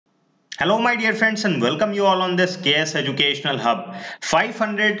Hello my dear friends and welcome you all on this KS Educational Hub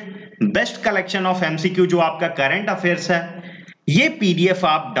 500 best collection of MCQ जो आपका current affairs है। ये PDF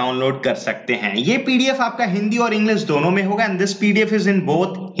आप download कर सकते हैं। ये पीडीएफ आपका हिंदी और इंग्लिश दोनों में होगा and this PDF is in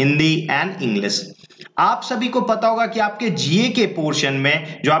both Hindi and English. आप सभी को पता होगा कि आपके जीए के पोर्शन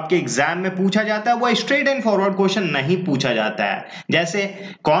में जो आपके एग्जाम में पूछा जाता है वो स्ट्रेट एंड फॉरवर्ड क्वेश्चन नहीं पूछा जाता है। जैसे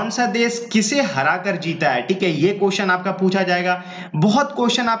कौन सा देश किसे हराकर जीता है, ठीक है, ये क्वेश्चन आपका पूछा जाएगा। बहुत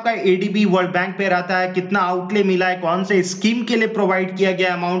क्वेश्चन आपका एडीबी वर्ल्ड बैंक पे रहता है, कितना आउटले मिला है, कौन से स्कीम के लिए प्रोवाइड किया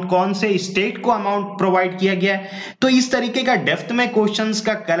गया अमाउंट, कौन से स्टेट को अमाउंट प्रोवाइड किया गया है। तो इस तरीके का डेप्थ में क्वेश्चंस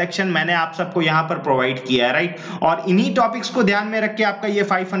का कलेक्शन मैंने आप सबको यहाँ पर प्रोवाइड किया है, राइट। और इन्हीं टॉपिक्स को ध्यान में रख के आपका ये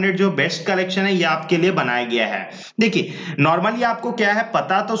 500 जो बेस्ट कलेक्शन है ये आपके लिए बनाया गया है। देखिए नॉर्मली आपको क्या है,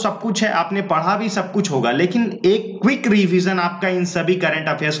 पता तो सब कुछ है, आपने पढ़ा भी सब कुछ होगा, लेकिन एक क्विक रिवीजन आपका इन सभी करंट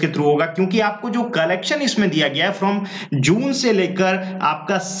अफेयर्स के थ्रू होगा, क्योंकि आपको जो कलेक्शन इसमें दिया गया है फ्रॉम जून से लेकर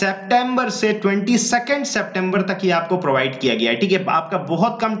आपका सितंबर से 22 सितंबर तक ये आपको प्रोवाइड किया गया है, ठीक है। आपका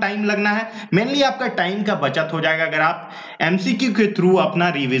बहुत कम टाइम लगना है, मेनली आपका टाइम का बचत हो जाएगा अगर आप एमसीक्यू के थ्रू अपना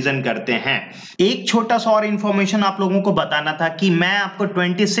रिवीजन करते हैं। एक छोटा सा और इंफॉर्मेशन आप लोगों को बताना था कि मैं आपको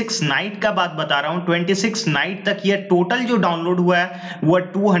 26 नाइट का बात बता रहा हूं। 26 नाइट तक ये टोटल जो डाउनलोड हुआ है वो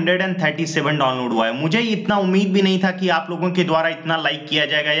 237 डाउनलोड हुआ है। मुझे इतना उम्मीद भी नहीं था कि आप लोगों के द्वारा इतना लाइक किया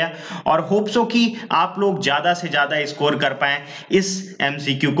जाएगा या और होप सो कि आप लोग ज्यादा से ज्यादा स्कोर कर पाए इस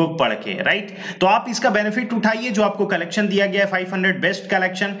एमसीक्यू को पढ़ के, राइट। तो आप इसका बेनिफिट उठाइए, जो आपको कलेक्शन दिया गया है 500 बेस्ट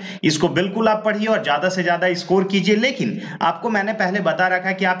कलेक्शन, इसको बिल्कुल आप पढ़िए और ज्यादा से ज्यादा स्कोर कीजिए। लेकिन आपको मैंने पहले बता रखा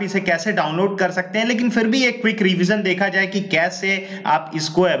है कि आप इसे कैसे डाउनलोड कर सकते हैं, लेकिन फिर भी एक क्विक रिवीजन देखा जाए कि कैसे आप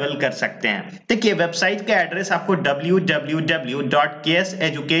इसको अवेल कर सकते हैं। देखिए वेबसाइट का एड्रेस आपको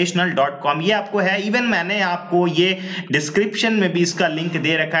www.kseducational.com ये आपको है, इवन मैंने आपको ये डिस्क्रिप्शन में भी इसका लिंक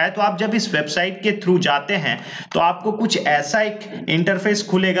दे रखा है। तो आप जब इस वेबसाइट के थ्रू जाते हैं तो आपको कुछ ऐसा एक इंटरफेस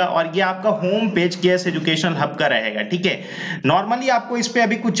खुलेगा और ये आपका home page KS educational hub का रहेगा, ठीक है। नॉर्मली आपको इस पे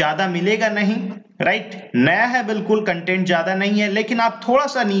अभी कुछ ज्यादा मिलेगा नहीं, राइट, नया है बिल्कुल, कंटेंट ज्यादा नहीं है, लेकिन आप थोड़ा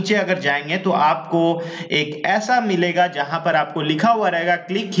सा नीचे अगर जाएंगे तो आपको एक ऐसा मिलेगा जहां पर आपको लिखा हुआ रहेगा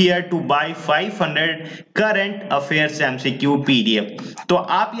click here to bye 500 current affairs MCQ PDF. तो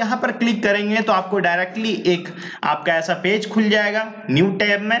आप यहां पर क्लिक करेंगे तो आपको डायरेक्टली एक आपका ऐसा पेज खुल जाएगा न्यू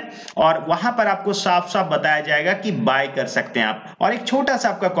टैब में, और वहां पर आपको साफ साफ बताया जाएगा कि बाय कर सकते हैं आप। और एक छोटा सा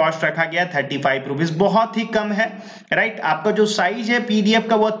आपका कॉस्ट रखा गया 35 रुपीज, बहुत ही कम है, राइट। आपका जो साइज है पीडीएफ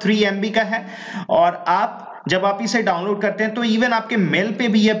का वो 3 MB का है, और आप जब आप इसे डाउनलोड करते हैं तो इवन आपके मेल पे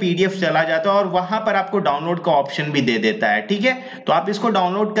भी यह पीडीएफ चला जाता है और वहां पर आपको डाउनलोड का ऑप्शन भी दे देता है, ठीक है। तो आप इसको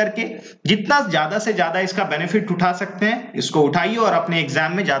डाउनलोड करके जितना ज्यादा से ज्यादा इसका बेनिफिट उठा सकते हैं इसको उठाइए और अपने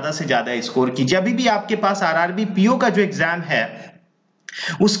एग्जाम में ज्यादा से ज्यादा स्कोर कीजिए। अभी भी आपके पास आरआरबी पीओ का जो एग्जाम है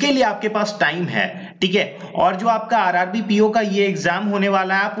उसके लिए आपके पास टाइम है, ठीक है। और जो आपका आरआरबी पीओ का ये एग्जाम होने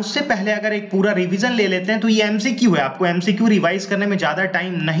वाला है, आप उससे पहले अगर एक पूरा रिवीजन ले लेते हैं तो ये एमसीक्यू है, आपको एमसीक्यू रिवाइज करने में ज्यादा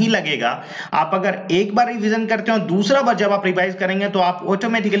टाइम नहीं लगेगा। आप अगर एक बार रिवीजन करते हो दूसरा बार जब आप रिवाइज करेंगे तो आप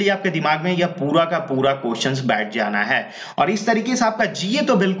ऑटोमेटिकली आपके दिमाग में यह पूरा का पूरा क्वेश्चंस बैठ जाना है, और इस तरीके से आपका जीए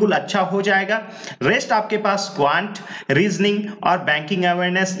तो बिल्कुल अच्छा हो जाएगा। रेस्ट आपके पास क्वांट, रीजनिंग और बैंकिंग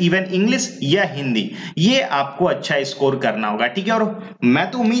अवेयरनेस, इवन इंग्लिश या हिंदी, ये आपको अच्छा स्कोर करना होगा, ठीक है। और मैं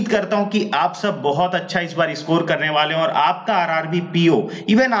तो उम्मीद करता हूं कि आप सब बहुत अच्छा इस बार स्कोर करने वाले हैं और आपका आरआरबी पीओ,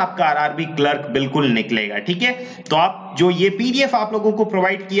 इवन आपका आरआरबी क्लर्क बिल्कुल निकलेगा, ठीक है। तो आप जो ये पीडीएफ आप लोगों को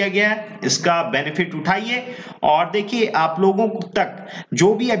प्रोवाइड किया गया है इसका बेनिफिट उठाइए, और देखिए आप लोगों तक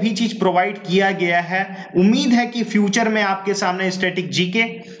जो भी अभी चीज प्रोवाइड किया गया है, उम्मीद है कि फ्यूचर में आपके सामने स्टैटिक जीके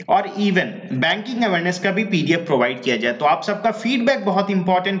और इवन बैंकिंग अवेयरनेस का भी पीडीएफ प्रोवाइड किया जाए। तो आप सबका फीडबैक बहुत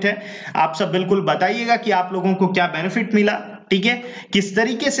इंपॉर्टेंट है, आप सब बिल्कुल बताइएगा कि आप लोगों को क्या बेनिफिट मिला, ठीक है, किस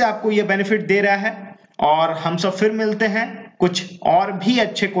तरीके से आपको यह बेनिफिट दे रहा है। और हम सब फिर मिलते हैं कुछ और भी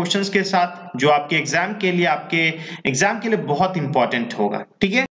अच्छे क्वेश्चंस के साथ जो आपके एग्जाम के लिए बहुत इंपॉर्टेंट होगा, ठीक है।